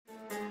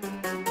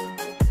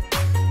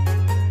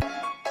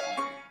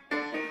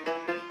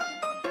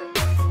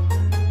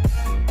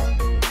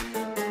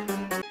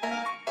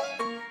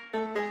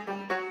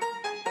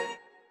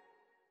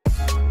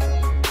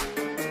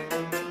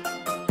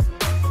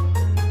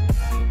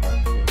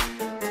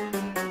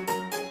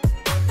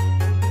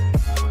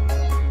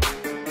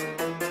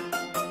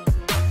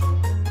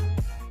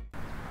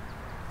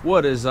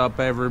What is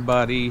up,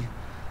 everybody?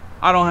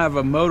 I don't have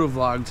a moto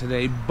vlog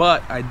today,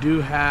 but I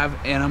do have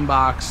an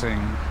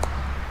unboxing.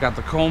 Got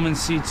the Coleman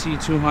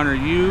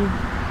CT200U,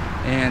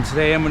 and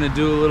today I'm going to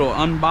do a little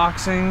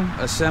unboxing,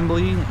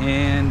 assembly,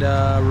 and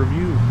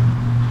review.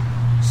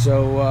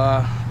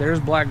 So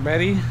there's Black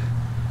Betty.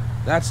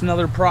 That's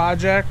another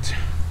project.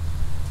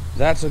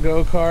 That's a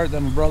go-kart that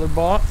my brother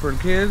bought for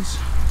the kids.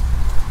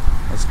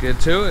 Let's get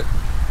to it.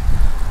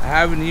 I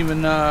haven't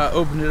even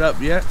opened it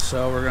up yet,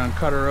 so we're going to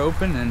cut her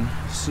open and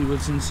see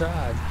what's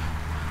inside.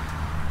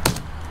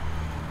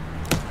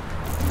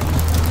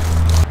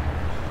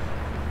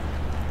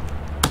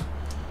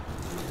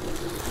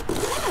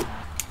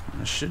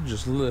 I should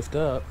just lift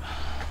up.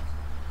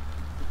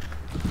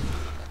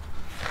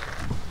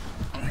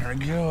 There we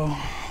go.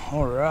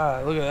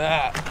 Alright, look at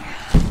that.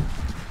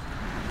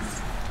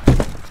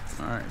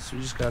 Alright, so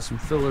we just got some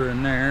filler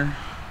in there.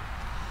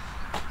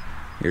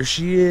 Here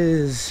she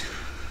is.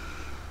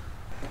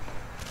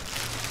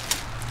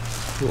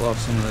 Pull off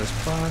some of this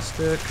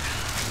plastic.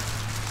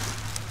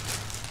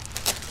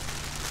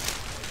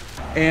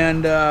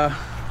 And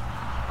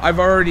I've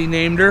already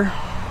named her.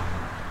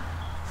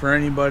 For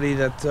anybody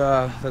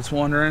that's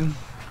wondering,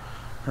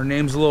 her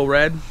name's Lil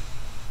Red.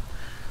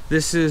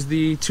 This is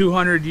the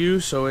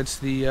 200U, so it's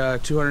the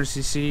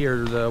 200cc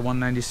or the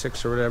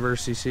 196 or whatever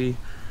cc.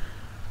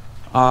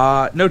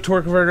 No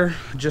torque converter,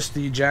 just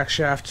the jack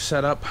shaft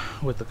setup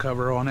with the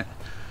cover on it.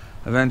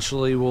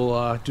 Eventually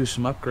we'll do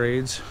some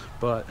upgrades,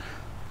 but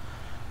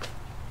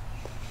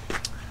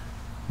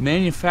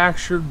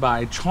manufactured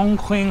by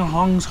Chongqing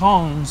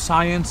Hongtong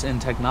Science and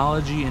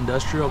Technology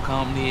Industrial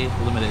Company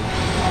Limited.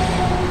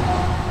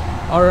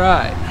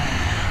 Alright,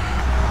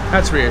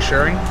 that's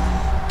reassuring.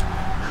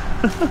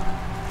 Let's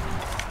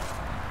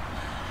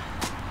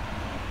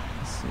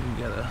see,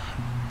 we got a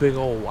big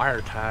old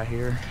wire tie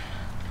here.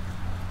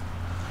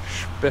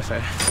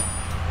 Spiffy.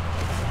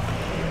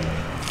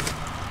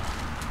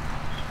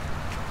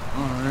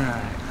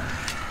 Alright.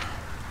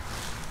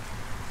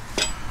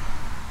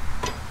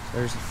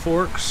 There's the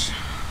forks.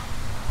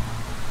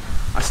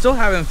 I still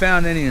haven't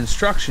found any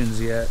instructions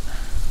yet.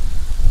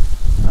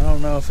 I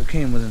don't know if it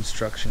came with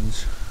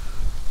instructions.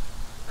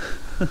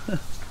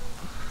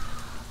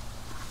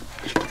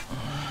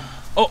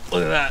 Oh,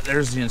 look at that.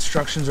 There's the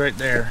instructions right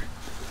there.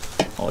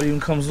 Oh, it even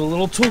comes with a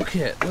little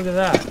toolkit. Look at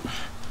that.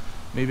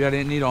 Maybe I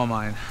didn't need all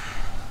mine.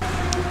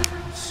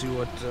 Let's see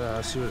what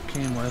it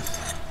came with.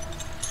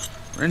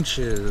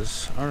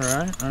 Wrenches.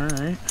 Alright,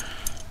 alright.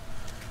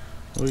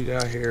 What do we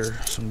got here?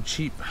 Some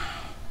cheap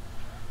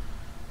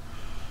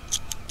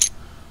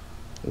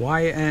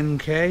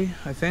YNK,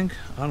 I think.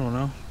 I don't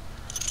know.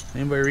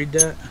 Anybody read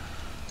that?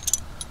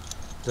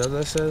 Is that what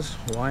that says?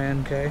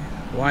 YNK?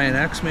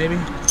 YNX maybe?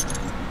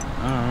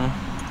 I don't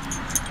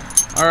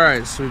know.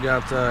 Alright, so we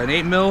got an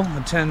 8mm,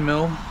 a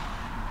 10mm.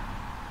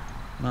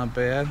 Not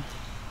bad.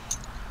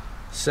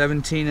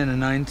 17 and a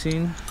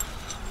 19.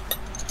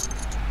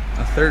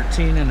 A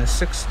 13 and a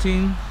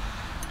 16.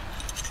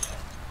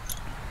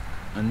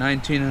 A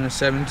 19 and a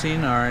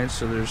 17. Alright,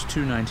 so there's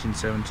two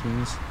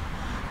 1917s.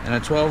 And a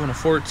 12 and a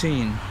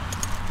 14.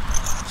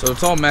 So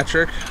it's all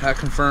metric. That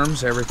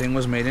confirms everything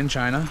was made in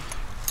China.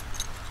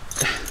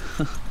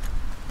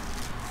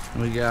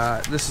 We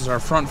got, this is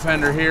our front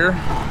fender here.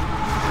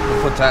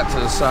 We'll put that to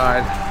the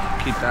side.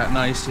 Keep that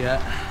nice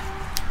yet.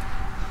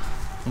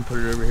 And put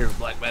it over here with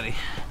Black Betty.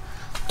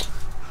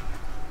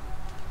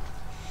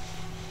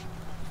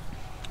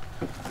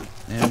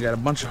 And we got a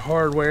bunch of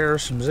hardware,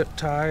 some zip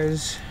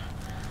ties,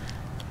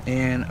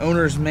 and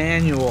owner's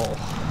manual.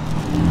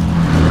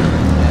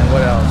 And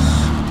what else?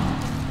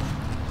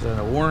 Is that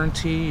a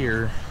warranty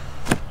or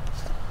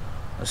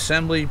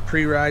assembly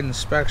pre-ride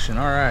inspection?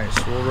 Alright,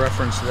 so we'll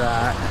reference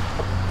that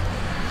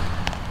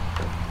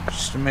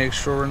just to make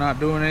sure we're not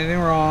doing anything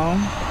wrong,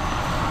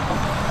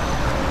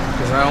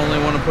 because I only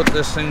want to put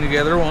this thing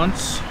together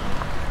once.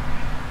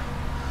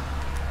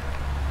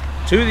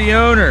 To the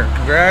owner,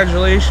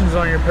 congratulations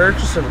on your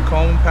purchase of a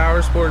Coleman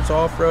Power Sports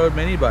off-road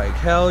mini bike.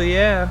 Hell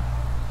yeah.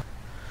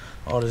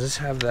 Oh, does this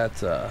have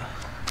that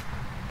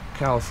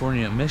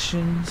California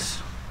emissions?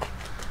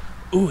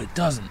 Ooh, it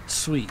doesn't.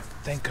 Sweet.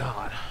 Thank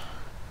God.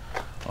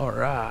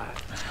 Alright.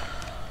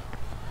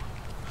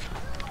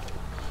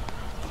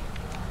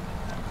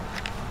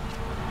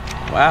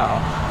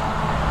 Wow.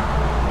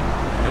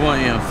 They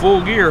want you in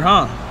full gear,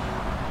 huh?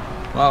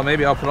 Well,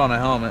 maybe I'll put on a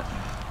helmet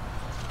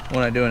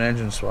when I do an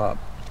engine swap.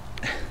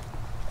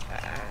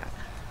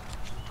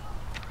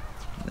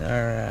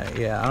 Alright,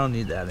 yeah, I don't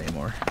need that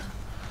anymore.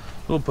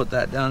 We'll put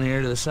that down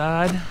here to the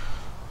side.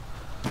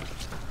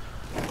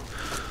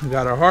 We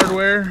got our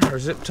hardware, our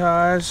zip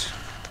ties,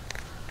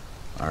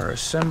 our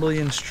assembly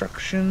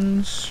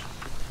instructions.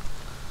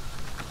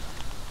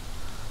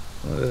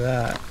 Look at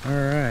that.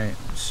 Alright,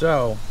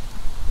 so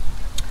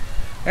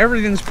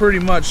everything's pretty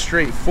much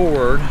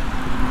straightforward,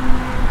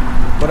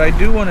 but I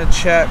do want to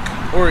check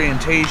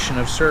orientation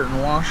of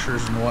certain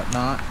washers and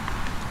whatnot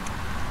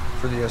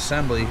for the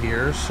assembly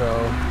here.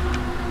 So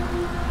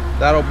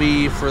That'll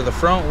be for the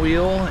front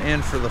wheel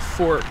and for the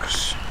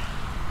forks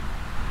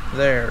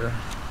there.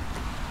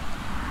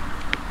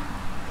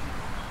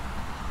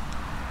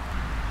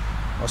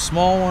 a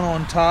small one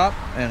on top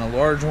and a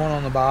large one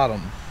on the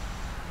bottom.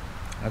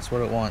 That's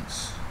what it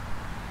wants.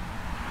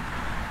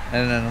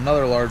 And then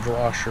another large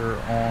washer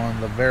on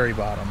the very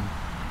bottom.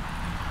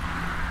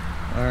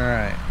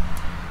 Alright.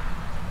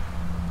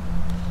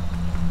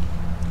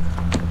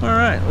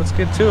 Alright, let's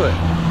get to it.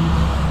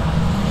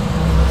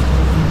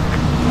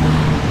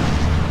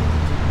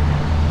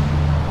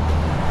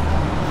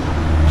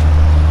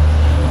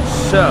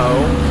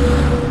 So,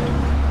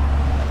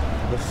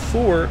 the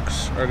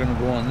forks are going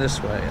to go on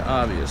this way,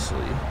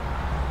 obviously.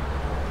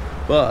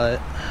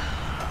 But,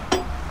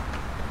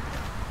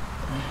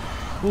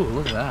 ooh,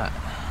 look at that.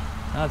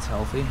 That's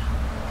healthy.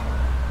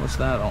 What's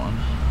that on?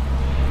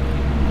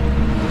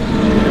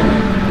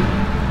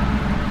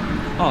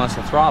 Oh, that's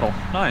the throttle.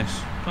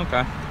 Nice.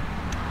 Okay.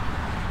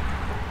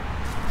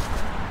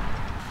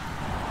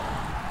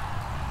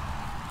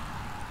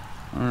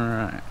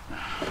 Alright.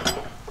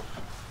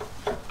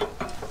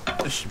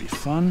 This should be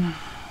fun.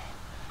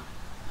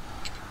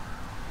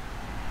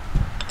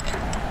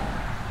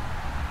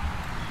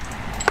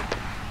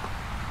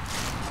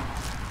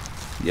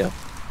 Yep.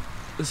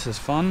 This is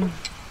fun.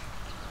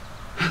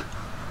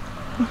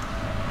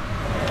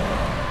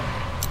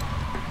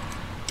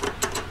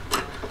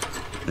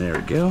 There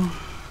we go.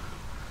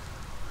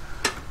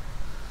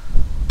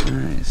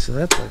 Alright, so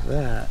that's like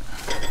that.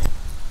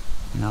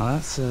 Now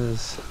that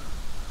says,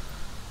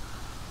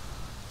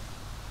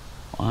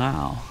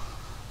 wow,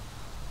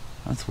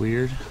 that's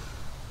weird.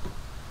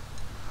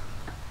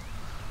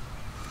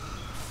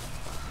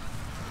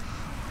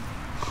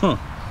 Huh.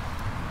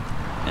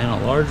 And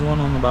a large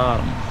one on the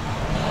bottom.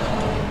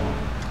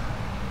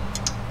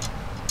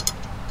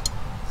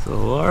 So the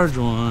large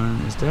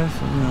one is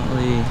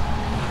definitely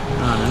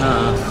not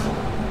enough.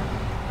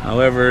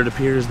 However, it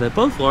appears that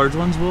both large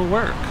ones will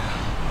work.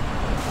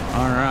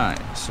 Alright,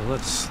 so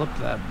let's slip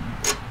that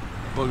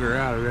booger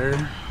out of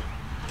there.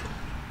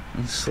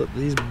 And slip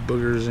these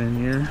boogers in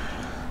here.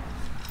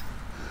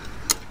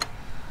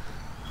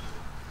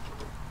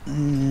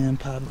 And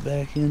pop it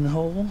back in the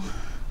hole.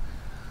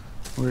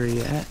 Where are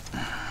you at?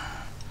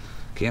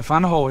 Can't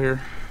find a hole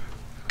here.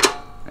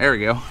 There we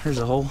go. Here's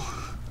a hole.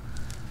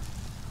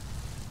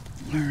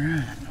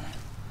 Alright.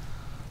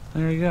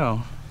 There you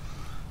go.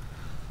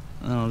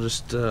 I'll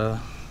just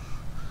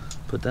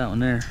put that one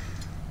there.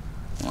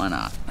 Why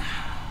not?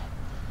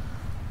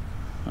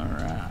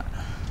 Alright.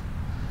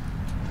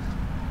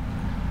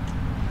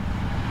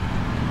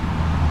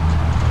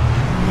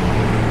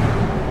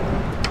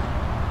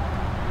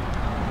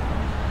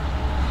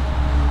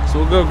 So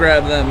we'll go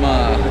grab them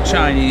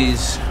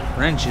Chinese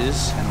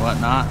wrenches and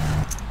whatnot.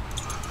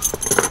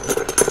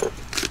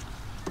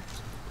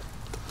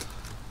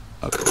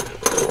 Okay.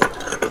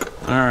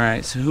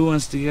 Alright, so who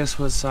wants to guess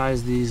what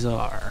size these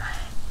are?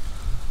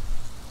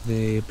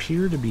 They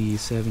appear to be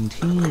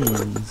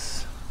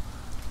 17s.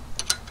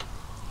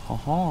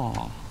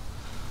 Haha.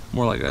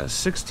 More like a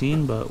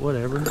 16, but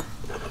whatever.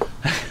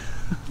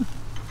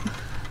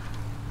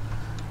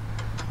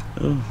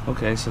 Oh,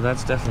 okay, so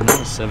that's definitely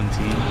not a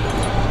 17. We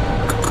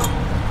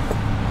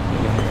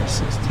got a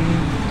 16.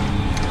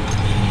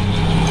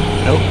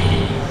 Nope.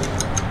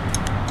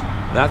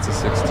 That's a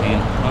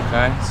 16.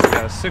 Okay, so we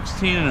got a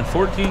 16 and a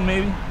 14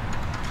 maybe?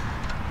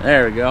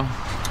 There we go.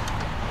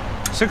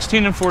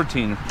 16 and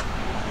 14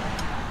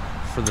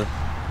 for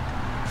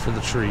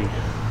the tree.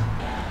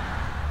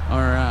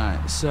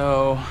 Alright,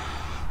 so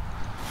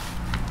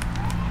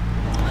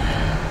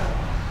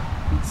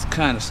it's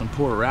kind of some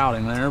poor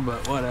routing there,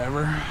 but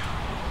whatever.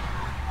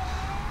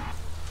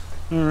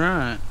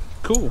 Alright,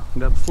 cool.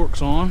 Got the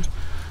forks on.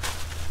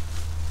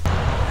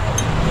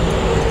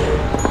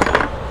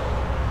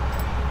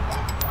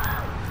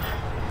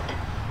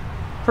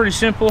 Pretty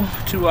simple.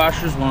 2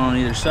 washers, one on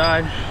either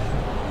side.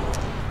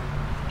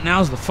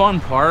 Now's the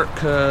fun part,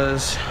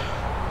 because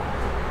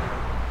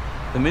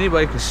the mini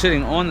bike is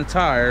sitting on the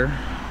tire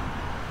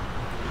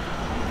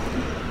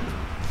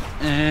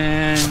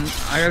and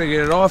I gotta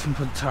get it off and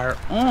put the tire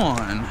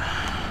on.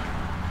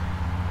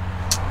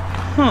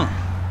 Huh.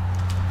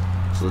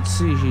 So let's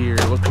see here.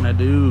 What can I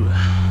do?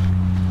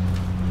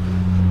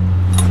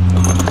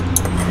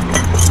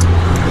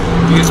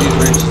 Get these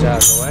wrenches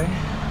out of the way.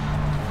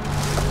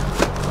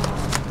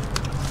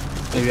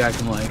 Maybe I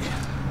can like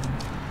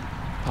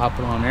pop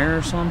it on there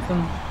or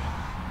something.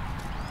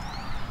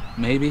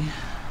 Maybe.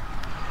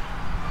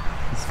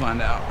 Let's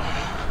find out.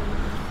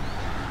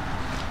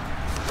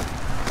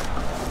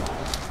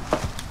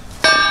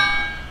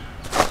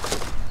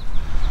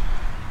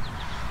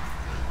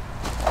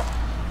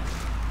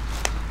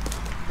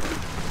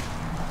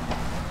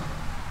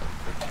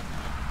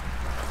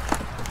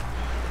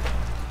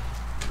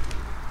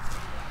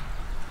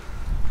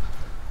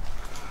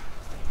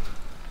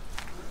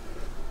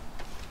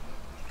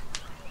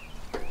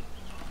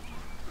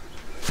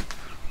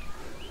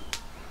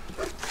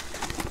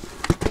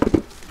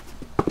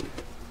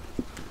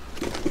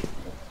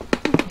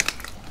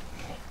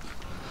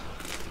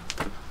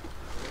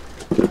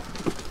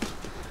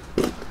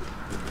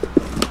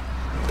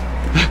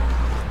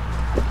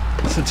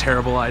 That's a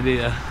terrible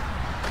idea.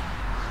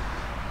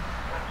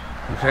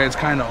 Okay, it's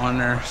kind of on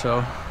there, so.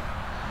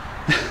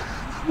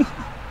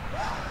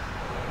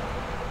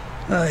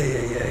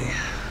 Ay.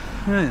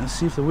 Alright, let's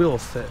see if the wheel will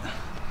fit.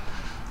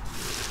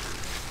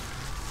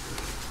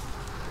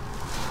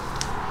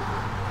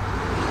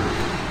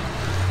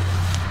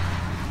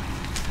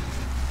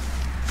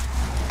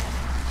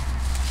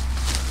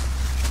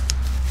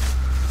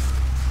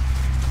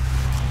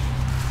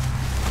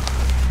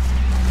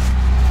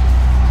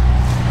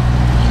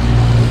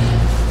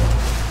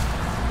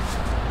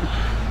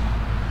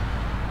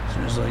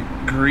 There's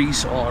like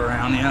grease all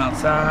around the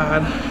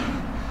outside.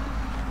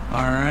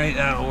 Alright,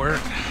 that'll work.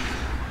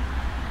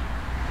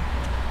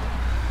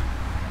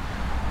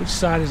 Which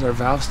side is our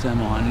valve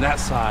stem on? That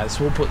side.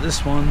 So we'll put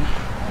this one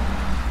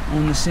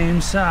on the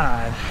same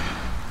side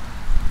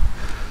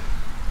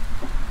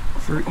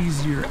for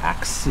easier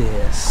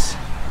access.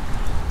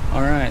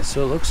 Alright,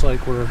 so it looks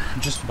like we're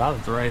just about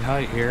at the right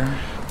height here.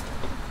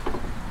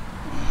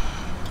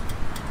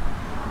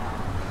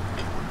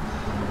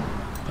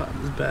 Pop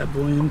this bad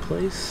boy in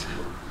place.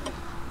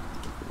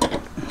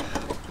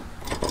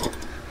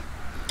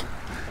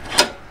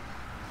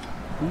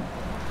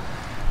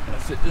 Gotta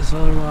fit this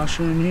other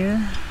washer in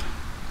here.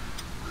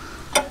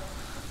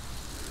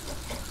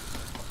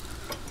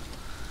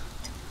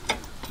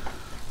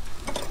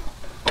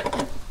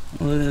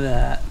 Look at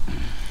that.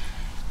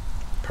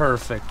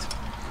 Perfect.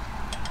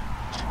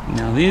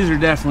 Now these are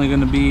definitely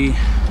going to be,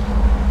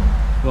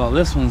 well,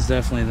 this one's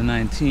definitely the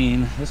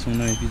 19. This one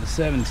might be the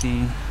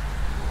 17.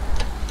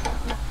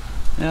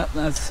 Yep,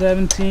 that's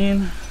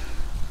 17.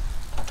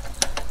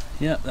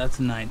 Yep, that's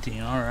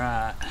 19. All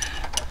right.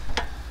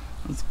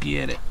 Let's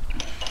get it.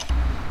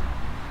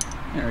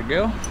 There we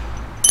go.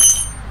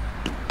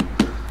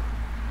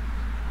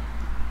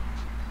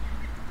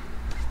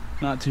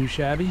 Not too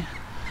shabby.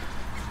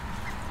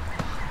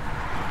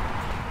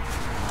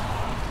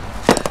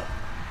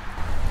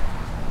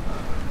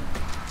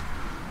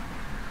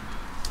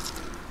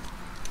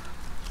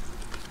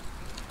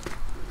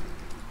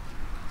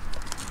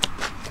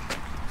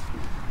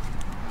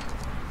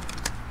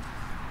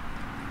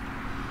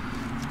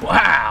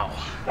 Wow!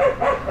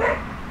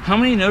 How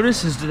many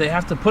notices do they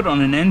have to put on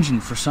an engine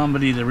for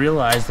somebody to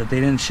realize that they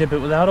didn't ship it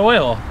without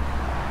oil?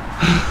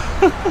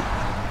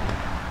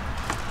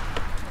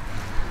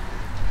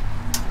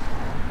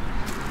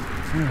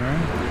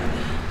 Alright.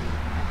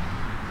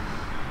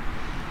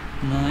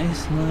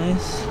 Nice,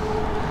 nice.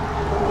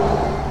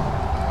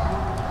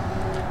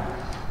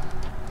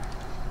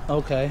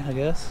 Okay, I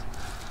guess.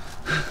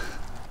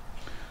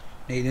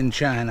 Made in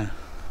China.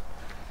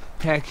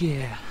 Heck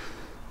yeah.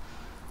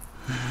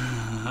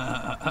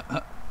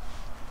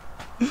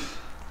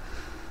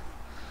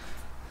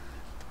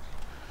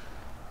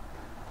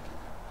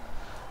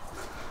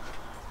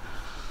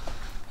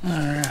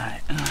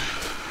 Alright.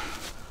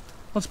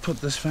 Let's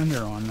put this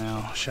fender on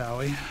now, shall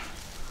we?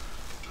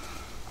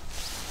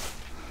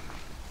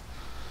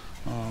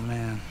 Oh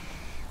man.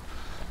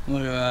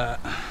 Look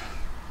at that.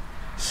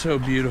 So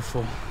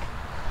beautiful.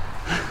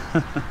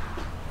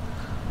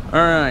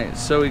 Alright,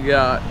 so we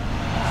got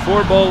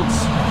 4 bolts,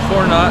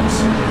 4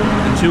 nuts,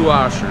 and 2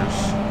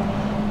 washers.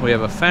 We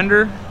have a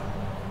fender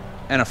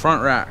and a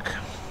front rack.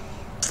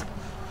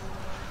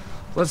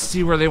 Let's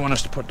see where they want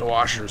us to put the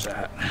washers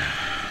at.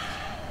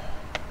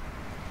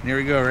 Here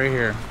we go, right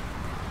here.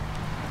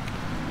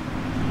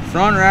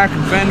 Front rack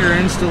and fender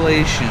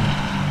installation.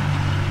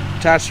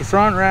 Attach the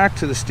front rack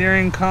to the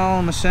steering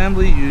column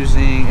assembly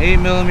using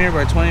 8mm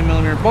by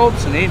 20mm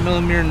bolts and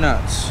 8mm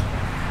nuts.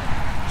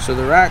 So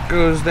the rack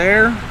goes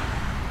there,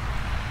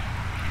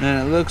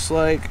 and it looks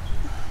like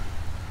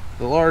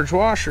the large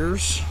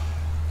washers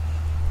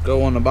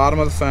go on the bottom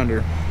of the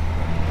fender.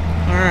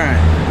 Alright,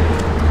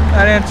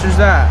 that answers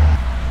that.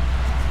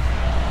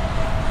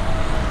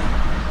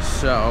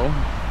 So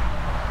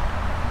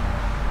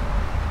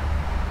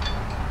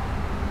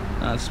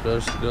that's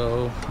supposed to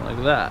go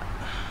like that.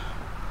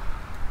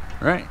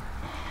 Right?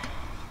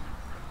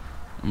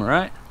 Am I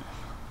right?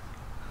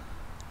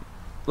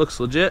 Looks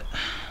legit.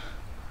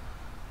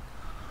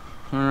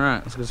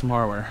 Alright, let's get some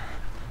hardware.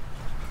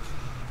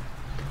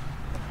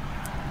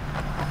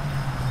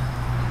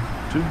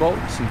 2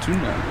 bolts and 2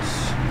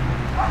 nuts.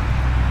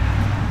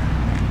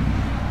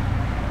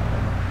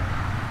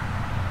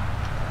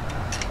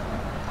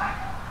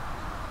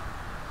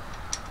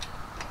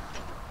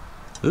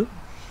 Ooh.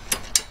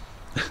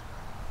 Put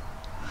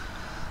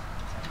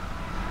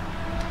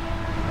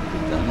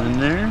that one in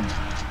there.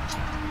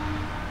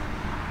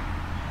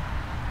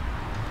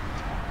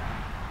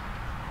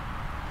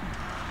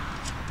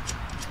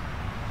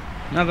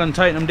 Not going to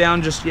tighten them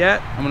down just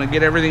yet. I'm going to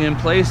get everything in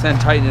place, then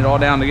tighten it all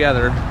down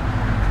together.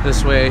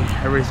 This way,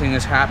 everything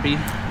is happy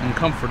and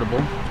comfortable.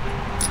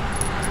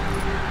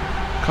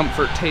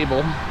 Comfort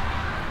table.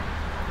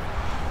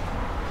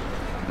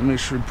 And make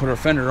sure we put our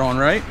fender on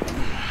right.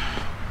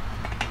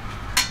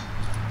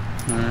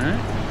 Alright.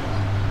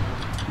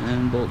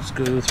 And bolts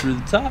go through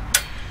the top.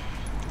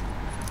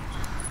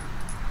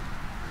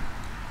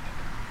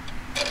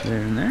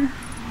 There and there.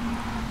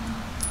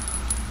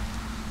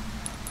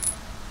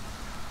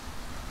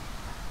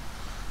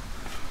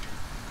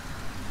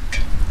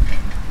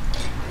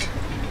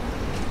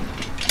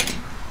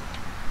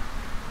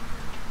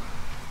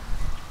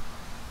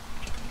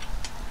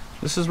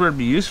 This is where it'd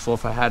be useful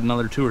if I had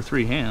another 2 or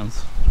 3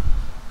 hands.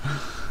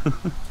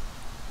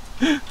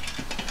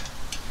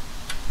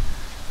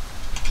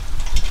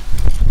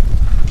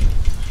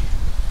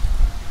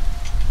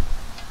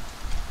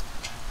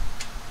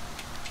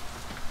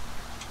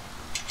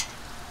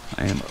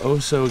 I am oh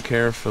so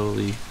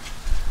carefully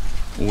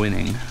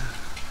winning.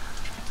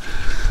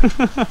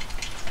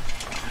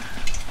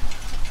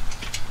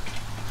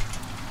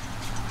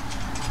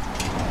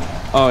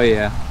 Oh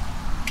yeah,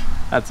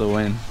 that's a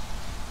win.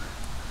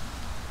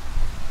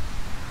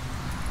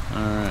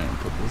 Alright,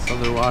 put this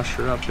other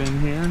washer up in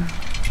here.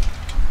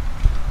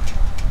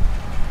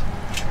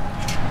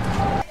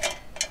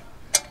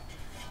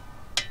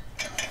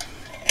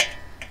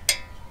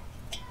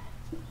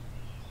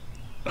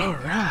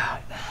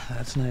 Alright,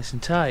 that's nice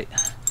and tight.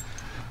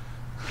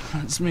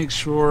 Let's make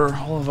sure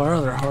all of our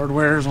other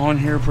hardware is on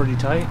here pretty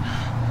tight.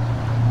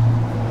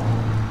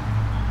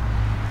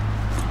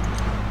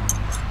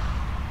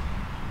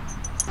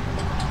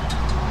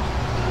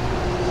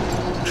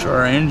 Make sure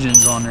our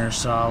engine's on there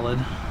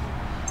solid.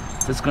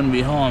 It's going to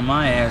be hauling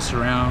my ass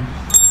around.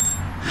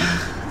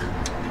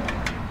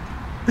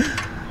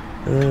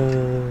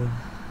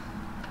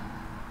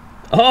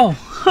 Oh!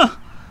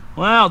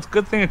 Wow, it's a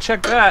good thing I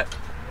checked that.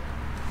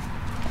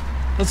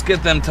 Let's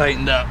get them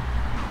tightened up.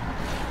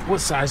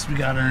 What size we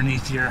got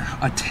underneath here?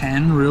 A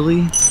 10,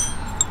 really?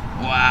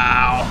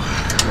 Wow.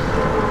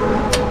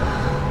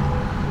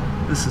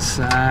 This is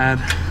sad.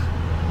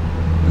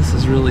 This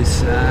is really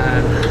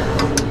sad.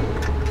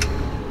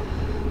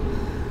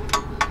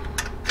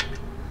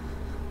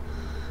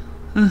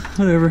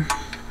 Whatever.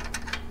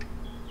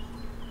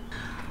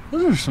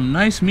 Those are some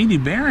nice meaty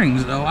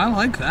bearings though. I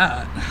like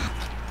that.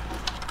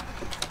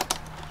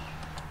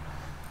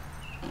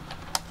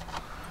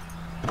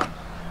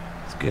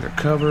 Let's get our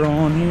cover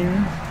on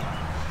here.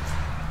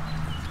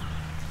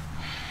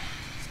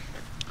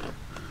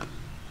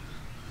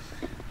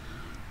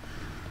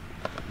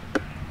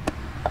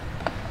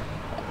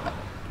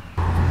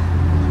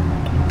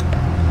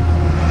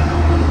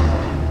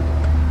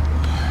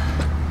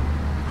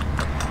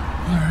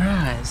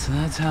 So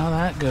that's how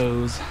that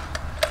goes,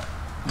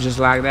 just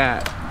like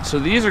that. So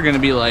these are gonna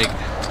be like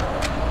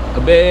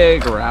a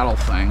big rattle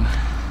thing.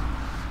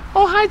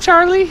 Oh, hi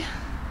Charlie.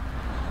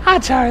 Hi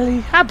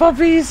Charlie, hi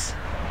puppies.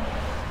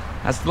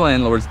 That's the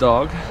landlord's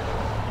dog.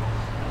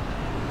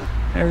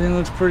 Everything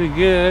looks pretty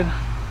good.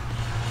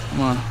 I'm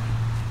gonna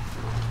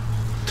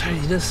tidy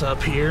this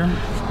up here.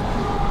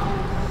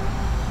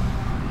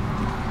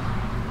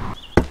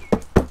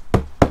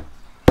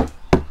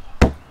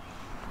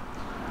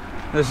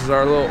 This is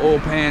our little oil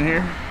pan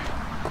here.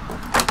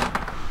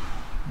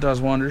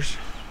 Does wonders.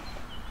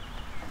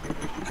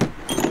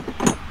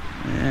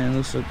 And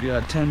looks like we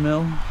got 10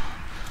 mil.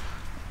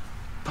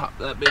 Pop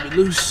that baby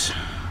loose.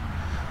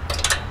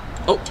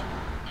 Oh,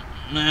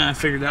 nah, I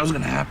figured that was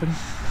gonna happen.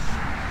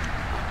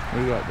 What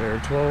do we got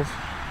there? 12.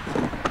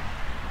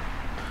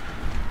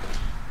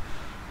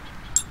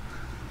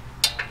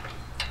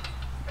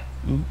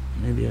 Ooh,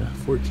 maybe a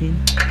 14.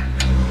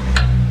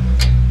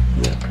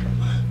 Yep.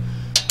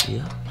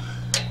 Yep.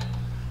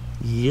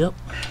 Yep.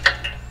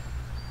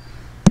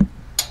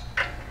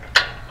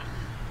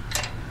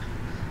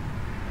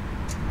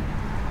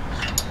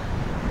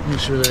 Make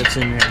sure that's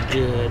in there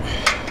good.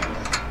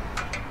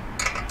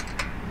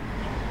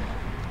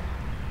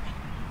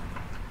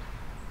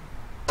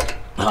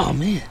 Oh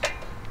man.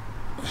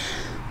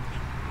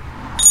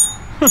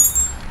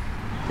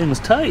 It was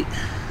tight.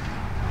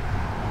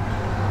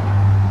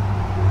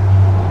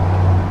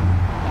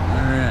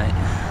 Alright.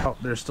 Oh,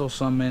 there's still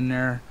some in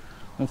there.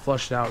 We'll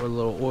flush it out with a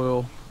little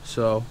oil.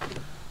 So,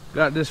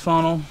 got this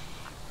funnel,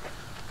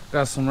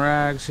 got some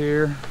rags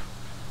here,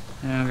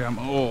 and I got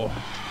my oil.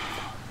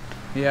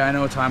 Yeah, I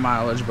know it's high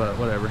mileage, but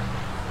whatever.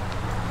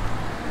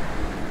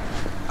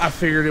 I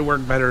figured it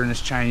worked better in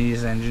this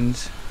Chinese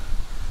engines.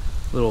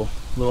 Little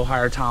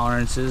higher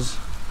tolerances.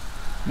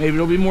 Maybe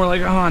it'll be more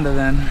like a Honda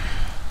then.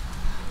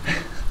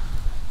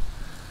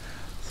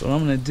 So what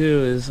I'm gonna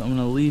do is I'm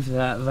gonna leave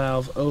that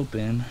valve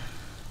open.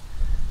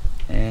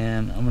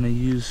 And I'm going to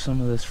use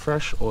some of this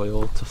fresh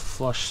oil to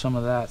flush some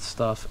of that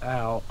stuff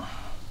out,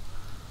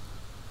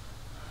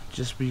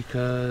 just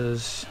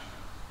because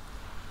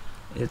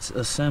it's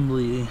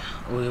assembly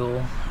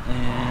oil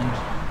and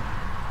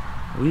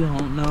we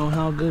don't know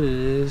how good it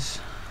is,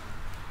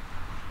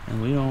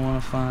 and we don't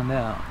want to find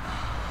out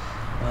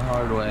the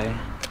hard way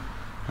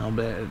how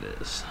bad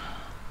it is.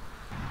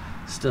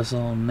 Stuff's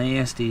all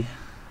nasty.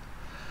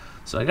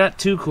 So I got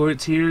 2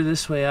 quarts here.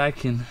 This way I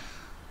can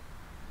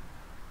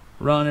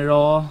run it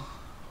all,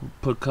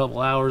 put a couple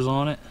hours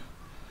on it,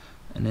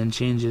 and then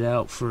change it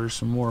out for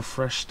some more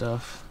fresh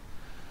stuff.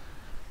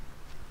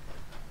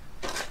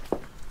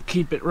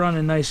 Keep it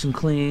running nice and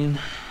clean.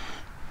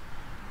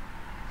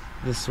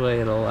 This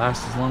way it'll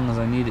last as long as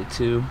I need it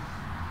to.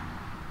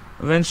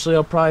 Eventually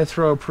I'll probably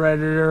throw a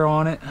Predator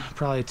on it,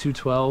 probably a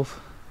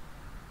 212.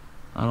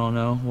 I don't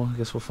know, well I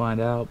guess we'll find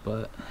out,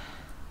 but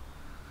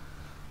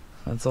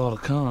that's all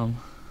to come.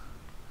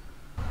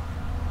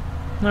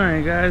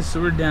 Alright guys,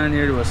 so we're down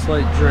here to a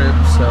slight drip,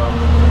 so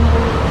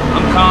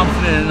I'm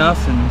confident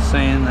enough in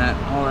saying that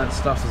all that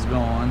stuff is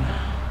gone.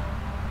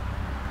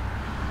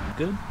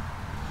 Good.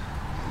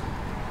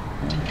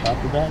 And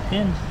pop it back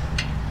in.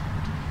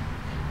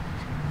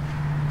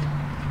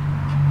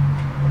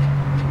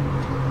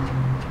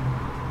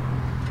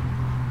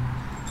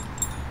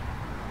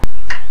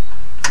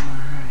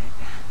 Alright.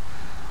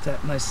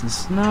 That nice and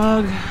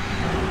snug.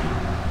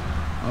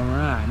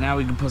 Alright, now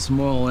we can put some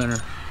oil in her.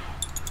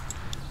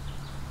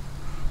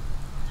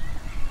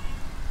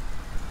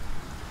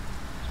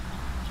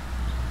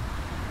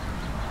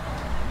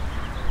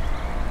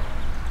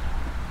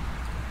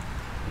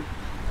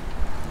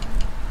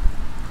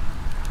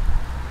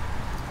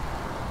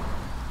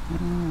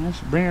 That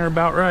should bring her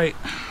about right.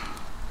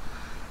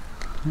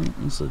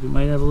 Looks like we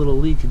might have a little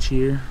leakage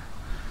here.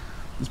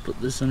 Let's put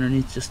this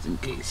underneath just in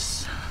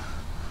case.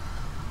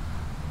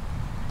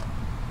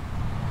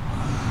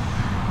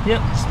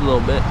 Yep, just a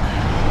little bit.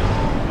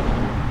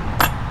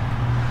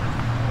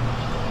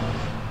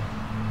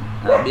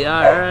 That'll be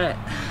alright.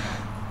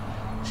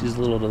 She's a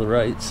little to the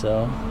right,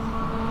 so.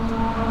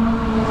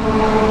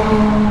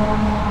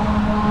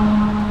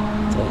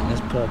 Tighten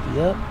this puppy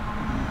up.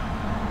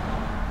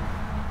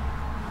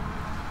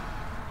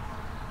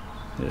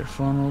 Get her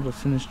funnel to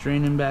finish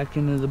draining back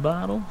into the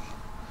bottle.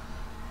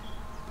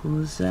 Pull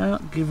this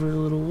out, give her a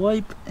little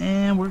wipe,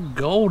 and we're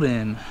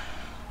golden.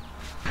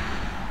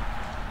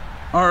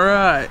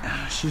 Alright,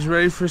 she's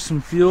ready for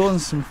some fuel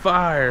and some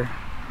fire.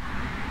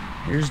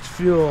 Here's the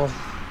fuel.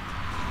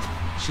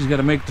 She's got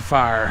to make the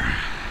fire.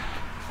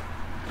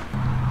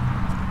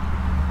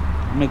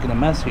 I'm making a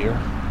mess here.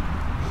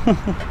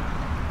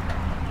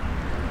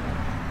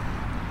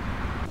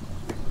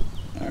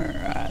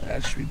 Alright,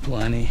 that should be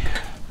plenty.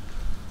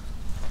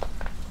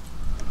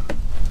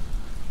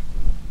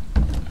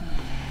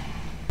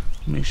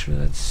 Make sure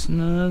that's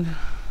snug.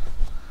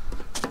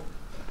 Pull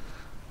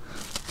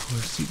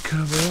the seat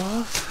cover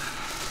off.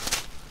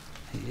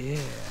 Yeah.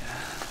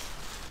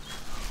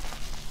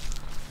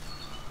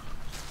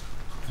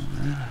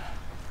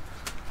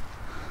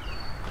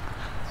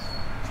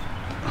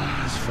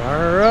 Let's fire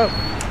her up.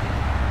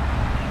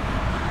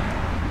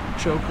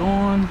 Choke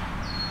on.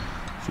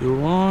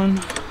 Fuel on.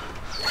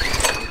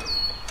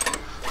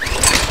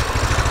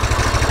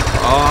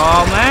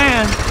 Oh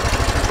man.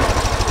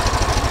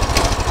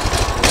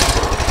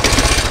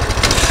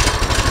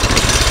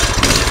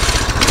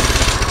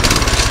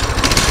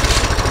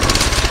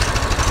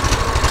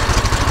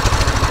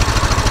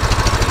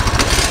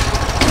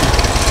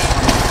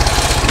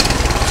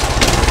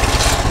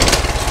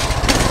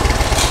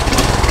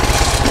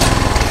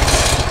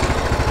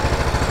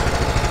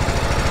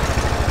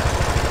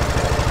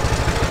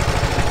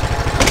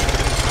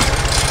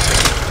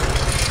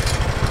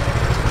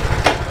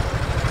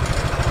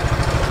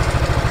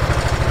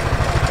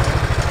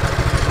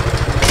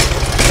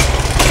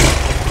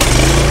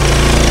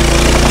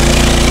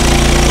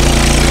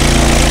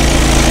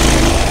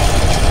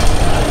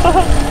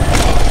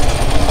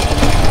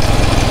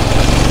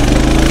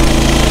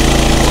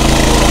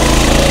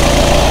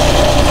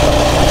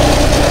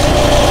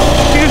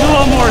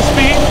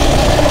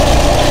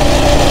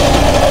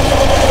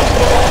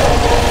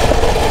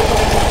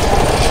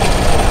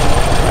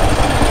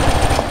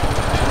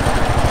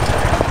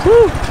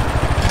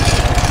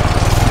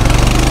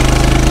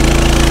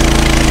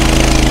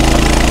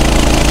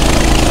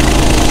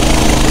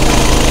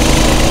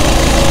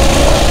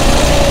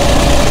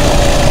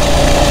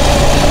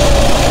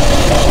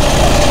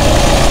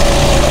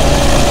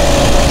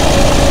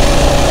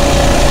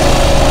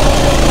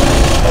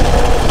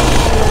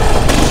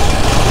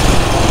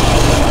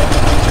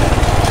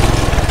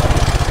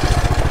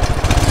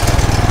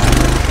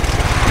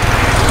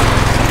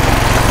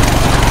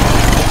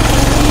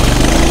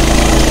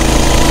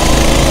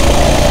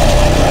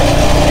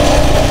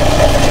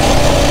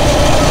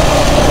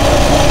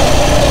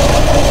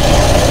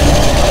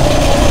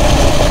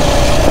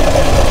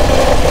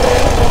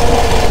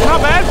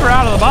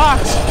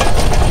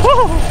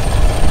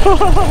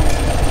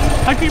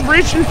 I keep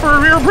reaching for a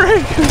rear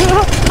brake.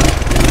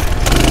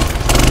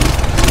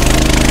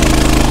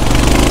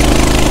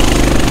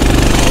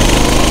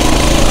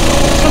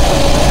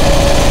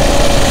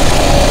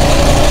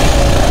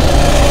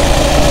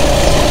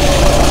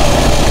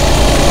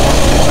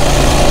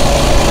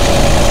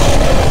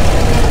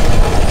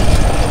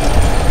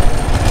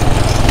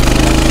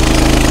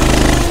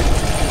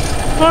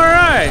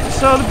 Alright,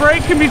 so the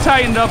brake can be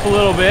tightened up a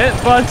little bit,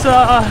 but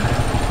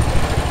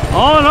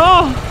all in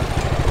all,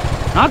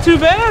 not too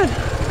bad.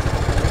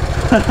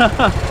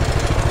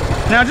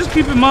 Now just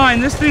keep in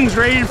mind, this thing's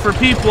rated for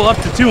people up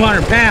to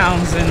 200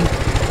 pounds, and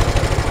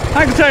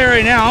I can tell you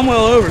right now, I'm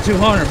well over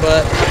 200,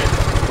 but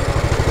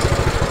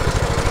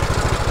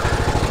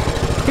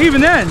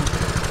even then,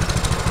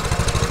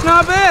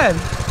 not bad.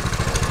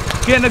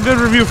 Getting a good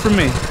review from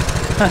me.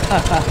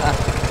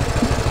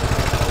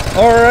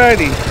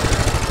 Alrighty.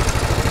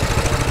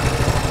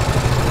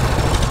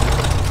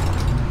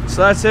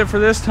 So that's it for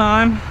this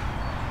time.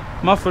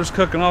 Muffler's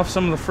cooking off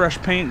some of the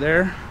fresh paint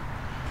there.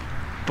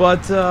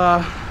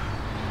 But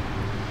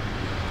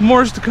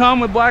more's to come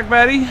with Black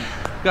Betty.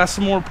 Got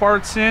some more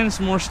parts in,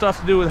 some more stuff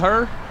to do with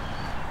her.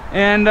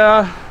 And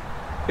got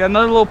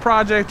another little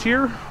project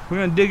here. We're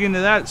gonna dig into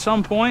that at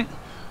some point.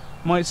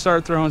 Might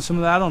start throwing some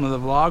of that onto the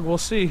vlog. We'll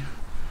see.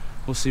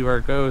 We'll see where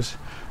it goes.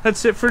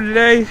 That's it for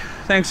today.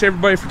 Thanks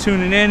everybody for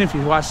tuning in. If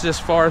you watched this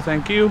far,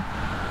 thank you.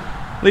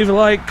 Leave a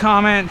like,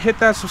 comment, hit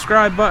that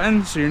subscribe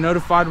button so you're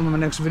notified when my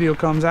next video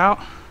comes out.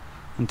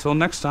 Until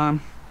next time,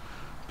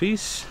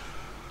 peace.